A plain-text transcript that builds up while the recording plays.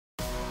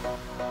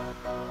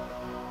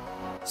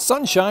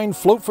Sunshine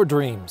Float for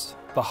Dreams,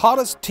 the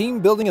hottest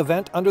team-building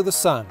event under the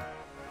sun.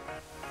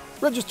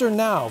 Register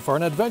now for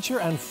an adventure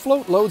and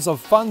float loads of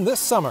fun this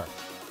summer.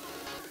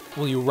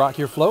 Will you rock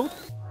your float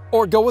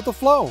or go with the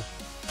flow?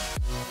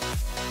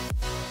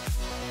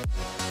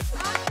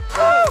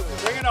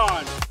 Bring it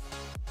on!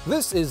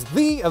 This is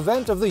the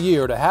event of the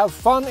year to have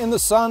fun in the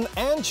sun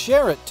and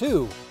share it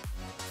too.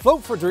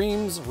 Float for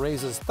Dreams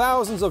raises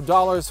thousands of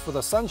dollars for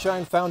the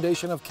Sunshine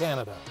Foundation of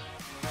Canada.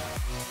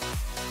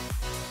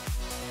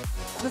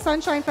 The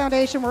Sunshine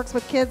Foundation works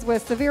with kids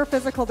with severe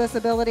physical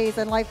disabilities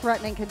and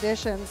life-threatening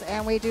conditions,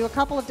 and we do a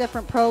couple of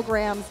different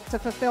programs to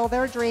fulfill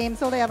their dreams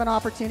so they have an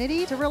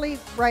opportunity to really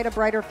write a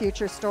brighter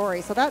future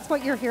story. So that's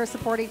what you're here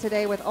supporting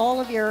today with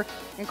all of your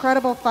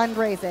incredible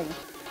fundraising.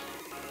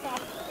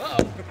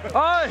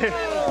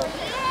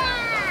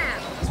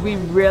 We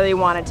really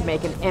wanted to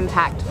make an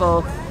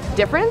impactful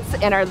difference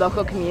in our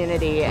local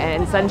community,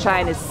 and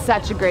Sunshine is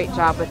such a great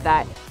job with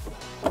that.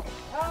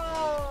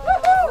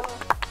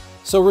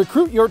 So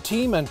recruit your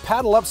team and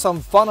paddle up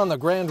some fun on the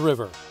Grand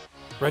River.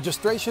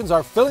 Registrations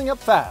are filling up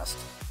fast.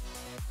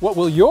 What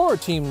will your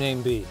team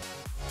name be?